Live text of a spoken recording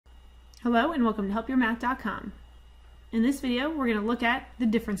Hello and welcome to helpyourmath.com. In this video, we're going to look at the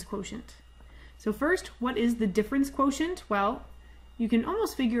difference quotient. So first, what is the difference quotient? Well, you can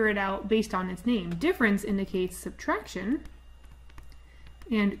almost figure it out based on its name. Difference indicates subtraction,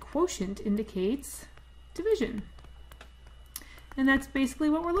 and quotient indicates division. And that's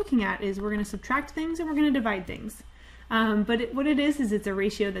basically what we're looking at, is we're going to subtract things and we're going to divide things. What it is it's a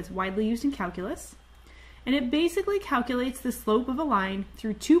ratio that's widely used in calculus. And it basically calculates the slope of a line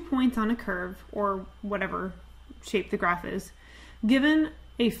through 2 points on a curve, or whatever shape the graph is, given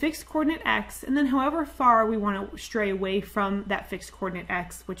a fixed coordinate x, and then however far we want to stray away from that fixed coordinate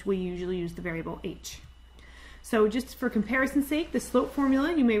x, which we usually use the variable h. So just for comparison's sake, the slope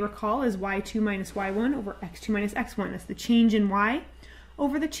formula you may recall is y2 minus y1 over x2 minus x1. That's the change in y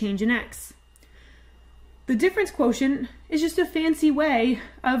over the change in x. The difference quotient is just a fancy way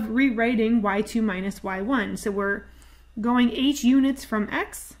of rewriting y2 minus y1. So we're going h units from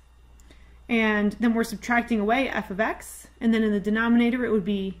x, and then we're subtracting away f of x, and then in the denominator it would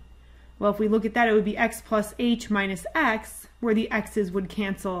be, well, if we look at that, it would be x plus h minus x, where the x's would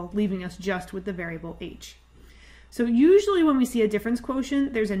cancel, leaving us just with the variable h. So usually when we see a difference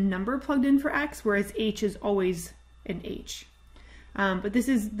quotient, there's a number plugged in for x, whereas h is always an h. But this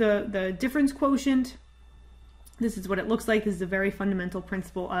is the difference quotient. This is what it looks like. This is a very fundamental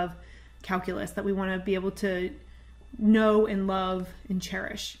principle of calculus that we want to be able to know and love and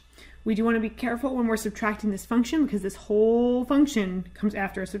cherish. We do want to be careful when we're subtracting this function, because this whole function comes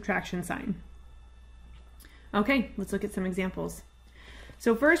after a subtraction sign. Okay, let's look at some examples.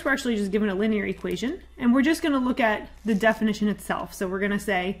 So first, we're actually just given a linear equation, and we're just going to look at the definition itself. So we're going to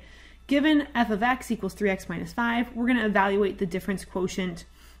say, given f of x equals 3x minus 5, we're going to evaluate the difference quotient,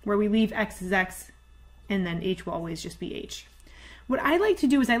 where we leave x as x, and then h will always just be h. What I like to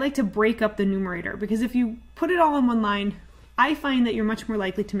do is I like to break up the numerator, because if you put it all in one line, I find that you're much more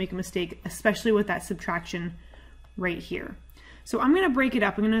likely to make a mistake, especially with that subtraction right here. So I'm going to break it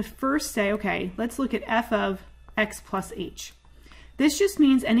up. I'm going to first say, okay, let's look at f of x plus h. This just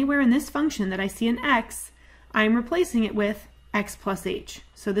means anywhere in this function that I see an x, I'm replacing it with x plus h.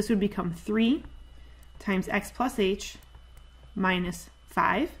 So this would become 3 times x plus h minus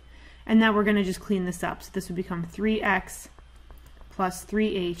 5. And now we're going to just clean this up. So this would become 3x plus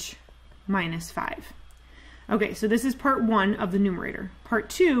 3h minus 5. Okay, so this is part 1 of the numerator. Part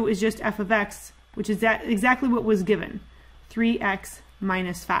 2 is just f of x, which is exactly what was given, 3x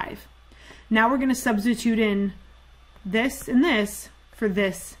minus 5. Now we're going to substitute in this and this for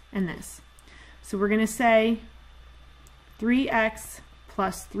this and this. So we're going to say 3x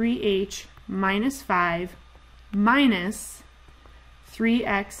plus 3h minus 5 minus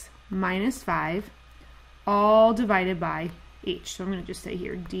 3x minus 5, all divided by h. So I'm going to just say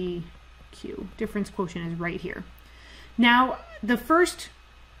here dq. Difference quotient is right here. Now, the first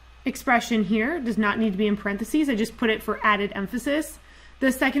expression here does not need to be in parentheses. I just put it for added emphasis.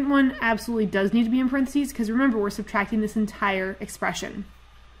 The second one absolutely does need to be in parentheses, because remember, we're subtracting this entire expression.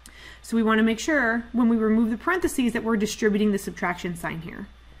 So we want to make sure when we remove the parentheses that we're distributing the subtraction sign here.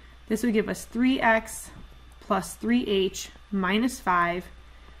 This would give us 3x plus 3h minus 5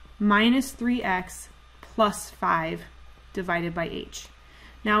 minus 3x plus 5 divided by h.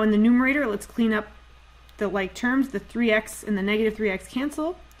 Now in the numerator, let's clean up the like terms. The 3x and the negative 3x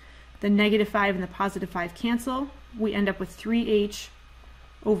cancel. The negative 5 and the positive 5 cancel. We end up with 3h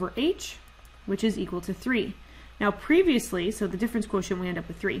over h, which is equal to 3. Now previously, so the difference quotient, we end up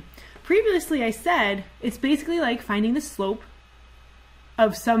with 3. Previously I said it's basically like finding the slope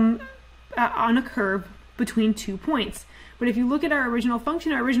of some on a curve between 2 points. But if you look at our original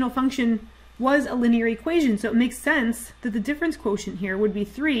function was a linear equation, so it makes sense that the difference quotient here would be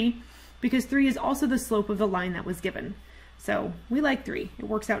 3, because 3 is also the slope of the line that was given. So we like 3. It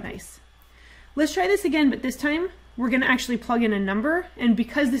works out nice. Let's try this again, but this time we're going to actually plug in a number, and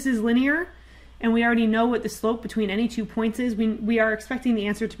because this is linear and we already know what the slope between any 2 points is, we are expecting the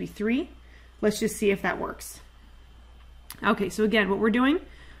answer to be 3. Let's just see if that works. Okay, so again, what we're doing,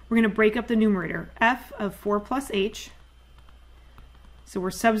 we're going to break up the numerator. F of 4 plus h. So we're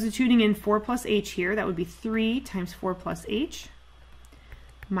substituting in 4 plus h here. That would be 3 times 4 plus h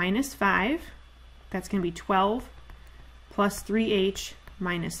minus 5. That's going to be 12 plus 3h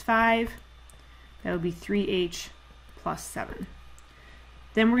minus 5. That would be 3h plus 7.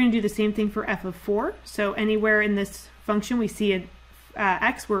 Then we're going to do the same thing for f of 4. So anywhere in this function we see an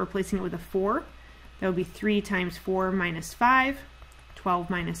x, we're replacing it with a 4. That would be 3 times 4 minus 5, 12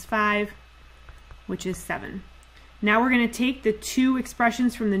 minus 5, which is 7. Now we're going to take the two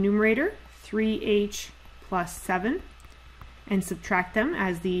expressions from the numerator, 3h plus 7, and subtract them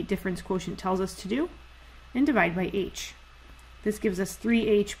as the difference quotient tells us to do, and divide by h. This gives us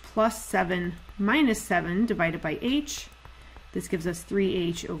 3h plus 7 minus 7 divided by h. This gives us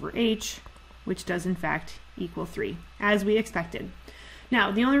 3h over h, which does in fact equal 3, as we expected. Now,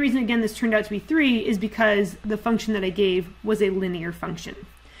 the only reason, again, this turned out to be 3 is because the function that I gave was a linear function.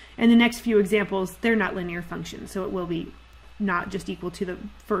 And the next few examples, they're not linear functions, so it will be not just equal to the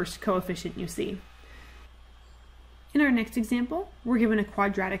first coefficient you see. In our next example, we're given a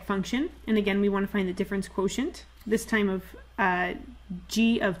quadratic function, and again, we want to find the difference quotient, this time of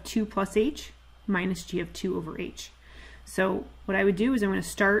g of 2 plus h minus g of 2 over h. So what I would do is I'm going to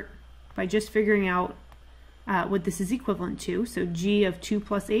start by just figuring out what this is equivalent to. So g of 2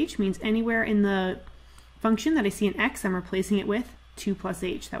 plus h means anywhere in the function that I see an x, I'm replacing it with 2 plus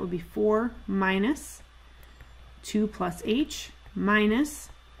h. That would be 4 minus 2 plus h minus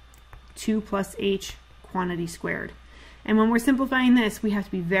 2 plus h quantity squared. And when we're simplifying this, we have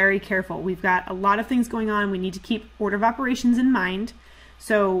to be very careful. We've got a lot of things going on. We need to keep order of operations in mind.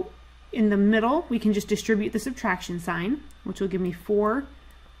 So in the middle, we can just distribute the subtraction sign, which will give me 4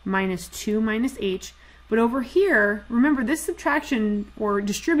 minus 2 minus h. But over here, remember, this subtraction, or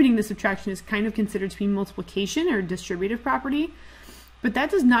distributing the subtraction, is kind of considered to be multiplication or distributive property, but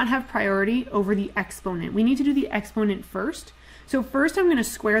that does not have priority over the exponent. We need to do the exponent first. So first I'm going to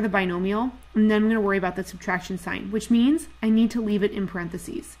square the binomial, and then I'm going to worry about the subtraction sign, which means I need to leave it in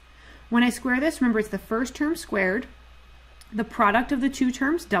parentheses. When I square this, remember, it's the first term squared, the product of the two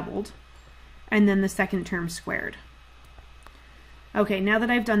terms doubled, and then the second term squared. Okay, now that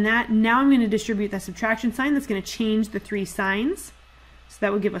I've done that, now I'm going to distribute that subtraction sign. That's going to change the three signs. So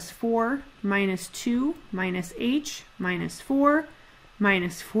that would give us 4 minus 2 minus h minus 4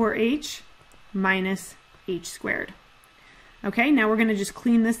 minus 4h minus h squared. Okay, now we're going to just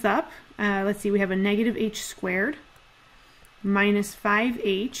clean this up. Let's see, we have a negative h squared minus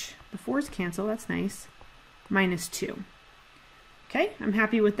 5h, the 4's cancel, that's nice, minus 2. Okay, I'm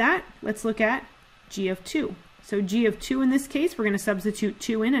happy with that. Let's look at g of 2. So g of 2 in this case, we're going to substitute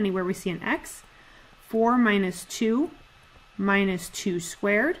 2 in anywhere we see an x. 4 minus 2 minus 2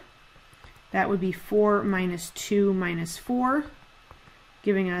 squared. That would be 4 minus 2 minus 4,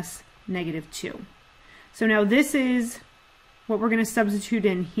 giving us negative 2. So now this is what we're going to substitute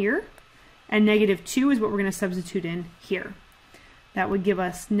in here, and negative 2 is what we're going to substitute in here. That would give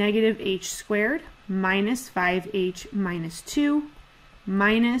us negative h squared minus 5h minus 2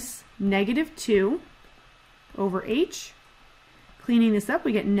 minus negative 2 over h. Cleaning this up,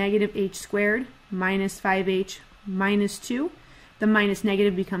 we get negative h squared minus 5h minus 2. The minus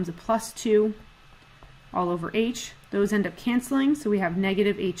negative becomes a plus 2 all over h. Those end up canceling, so we have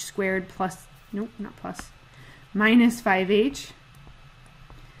negative h squared plus, nope, not plus, minus 5h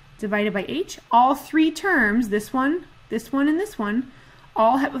divided by h. All three terms, this one, and this one,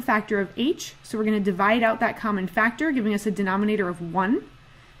 all have a factor of h, so we're going to divide out that common factor, giving us a denominator of 1,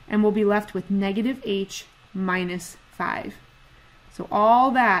 and we'll be left with negative h minus 5. So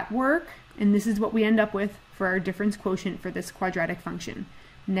all that work, and this is what we end up with for our difference quotient for this quadratic function,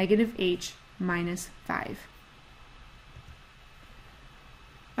 negative h minus 5.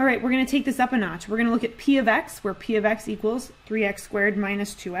 All right, we're going to take this up a notch. We're going to look at p of x, where p of x equals 3x squared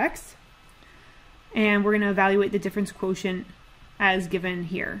minus 2x. And we're going to evaluate the difference quotient as given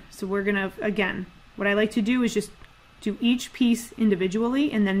here. So we're going to, again, what I like to do is just do each piece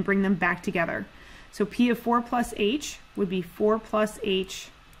individually and then bring them back together. So p of 4 plus h would be 4 plus h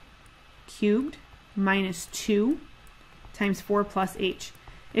cubed minus 2 times 4 plus h.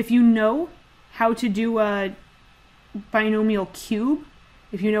 If you know how to do a binomial cube,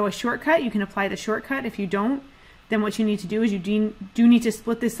 if you know a shortcut, you can apply the shortcut. If you don't, then what you need to do is you do need to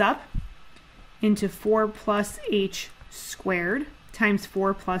split this up into 4 plus h squared times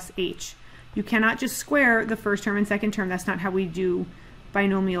 4 plus h. You cannot just square the first term and second term. That's not how we do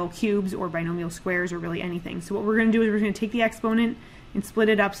binomial cubes or binomial squares or really anything. So what we're going to do is we're going to take the exponent and split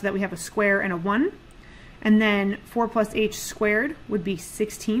it up so that we have a square and a 1. And then 4 plus h squared would be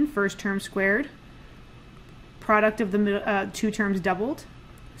 16, first term squared. Product of the two terms doubled,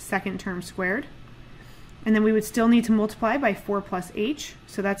 second term squared. And then we would still need to multiply by 4 plus h,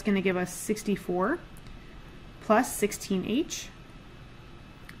 so that's going to give us 64 plus 16h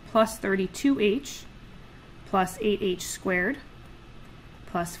plus 32h plus 8h squared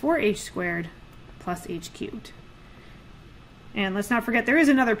plus 4h squared plus h cubed. And let's not forget there is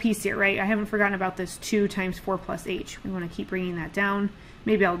another piece here, right? I haven't forgotten about this 2 times 4 plus h. We want to keep bringing that down.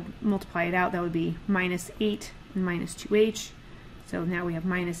 Maybe I'll multiply it out. That would be minus 8 and minus 2h. So now we have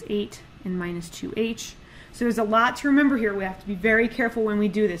minus 8 and minus 2h. So there's a lot to remember here. We have to be very careful when we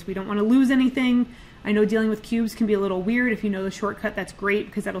do this. We don't want to lose anything. I know dealing with cubes can be a little weird. If you know the shortcut, that's great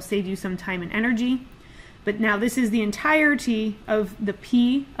because that'll save you some time and energy. But now this is the entirety of the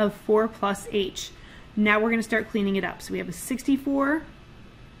p of 4 plus h. Now we're going to start cleaning it up. So we have a 64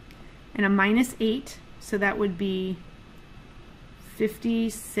 and a minus 8, so that would be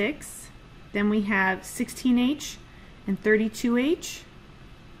 56. Then we have 16h and 32h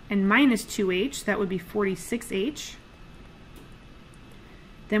and minus 2h, that would be 46h.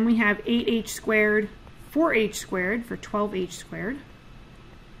 Then we have 8h squared, 4h squared for 12h squared.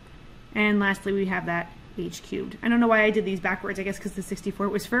 And lastly, we have that h cubed. I don't know why I did these backwards, I guess because the 64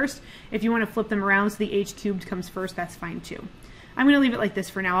 was first. If you want to flip them around so the h cubed comes first, that's fine too. I'm going to leave it like this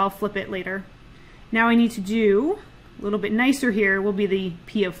for now. I'll flip it later. Now I need to do a little bit nicer here, will be the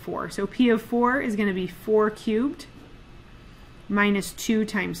p of 4. So p of 4 is going to be 4 cubed minus 2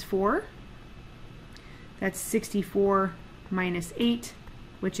 times 4. That's 64 minus 8,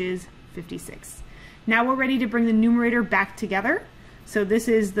 which is 56. Now we're ready to bring the numerator back together. So this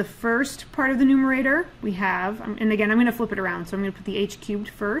is the first part of the numerator. We have, and again I'm going to flip it around, so I'm going to put the h cubed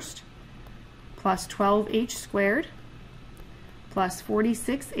first, plus 12h squared, plus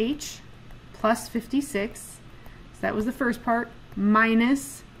 46h, plus 56, so that was the first part,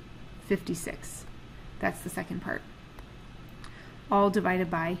 minus 56. That's the second part. All divided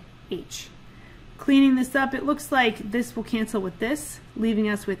by h. Cleaning this up, it looks like this will cancel with this, leaving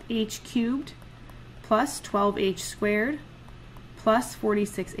us with h cubed plus 12h squared plus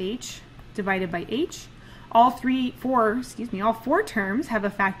 46h divided by h. All four terms have a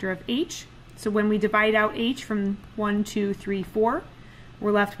factor of h. So when we divide out h from 1, 2, 3, 4,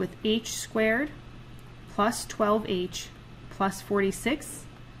 we're left with h squared plus 12h plus 46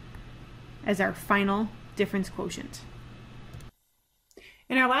 as our final difference quotient.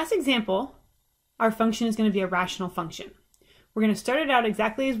 In our last example, our function is going to be a rational function. We're going to start it out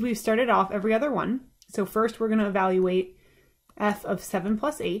exactly as we've started off every other one. So first we're going to evaluate f of 7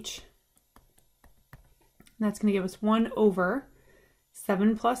 plus h. That's going to give us 1 over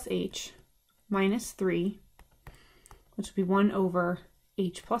 7 plus h minus 3, which will be 1 over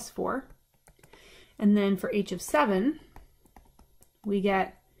h plus 4. And then for h of 7, we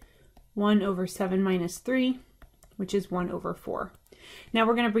get 1 over 7 minus 3, which is 1 over 4. Now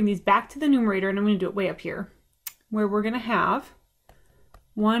we're going to bring these back to the numerator, and I'm going to do it way up here, where we're going to have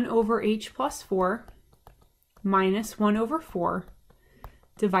 1 over h plus 4 minus 1 over 4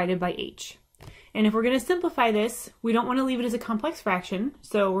 divided by h. And if we're going to simplify this, we don't want to leave it as a complex fraction,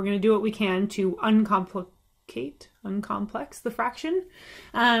 so we're going to do what we can to uncomplex the fraction,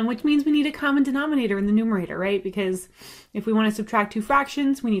 which means we need a common denominator in the numerator, right? Because if we want to subtract two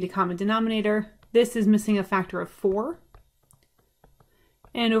fractions, we need a common denominator. This is missing a factor of 4.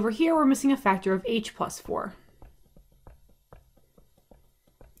 And over here, we're missing a factor of h plus 4.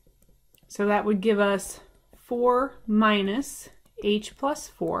 So that would give us 4 minus h plus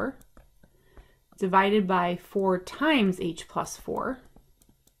 4 divided by 4 times h plus 4,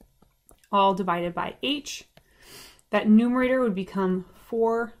 all divided by h. That numerator would become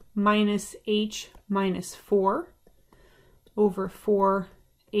 4 minus h minus 4 over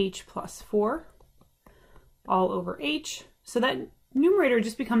 4h plus 4, all over h. So that numerator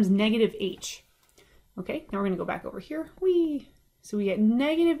just becomes negative h. Okay, now we're going to go back over here. So we get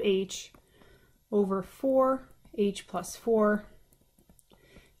negative h over 4h plus 4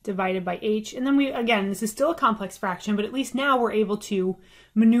 divided by h. And then again, this is still a complex fraction, but at least now we're able to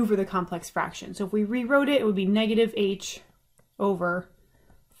maneuver the complex fraction. So if we rewrote it, it would be negative h over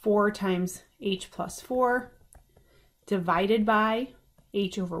 4 times h plus 4 divided by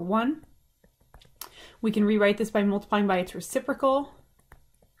h over 1. We can rewrite this by multiplying by its reciprocal,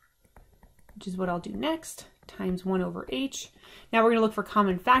 which is what I'll do next, times 1 over h. Now we're going to look for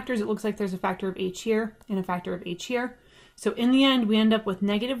common factors. It looks like there's a factor of h here and a factor of h here. So in the end, we end up with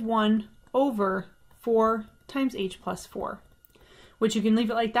negative 1 over 4 times h plus 4, which you can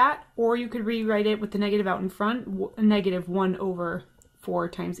leave it like that, or you could rewrite it with the negative out in front, negative 1 over 4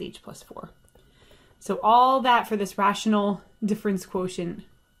 times h plus 4. So all that for this rational difference quotient,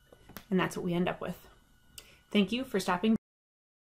 and that's what we end up with. Thank you for stopping by.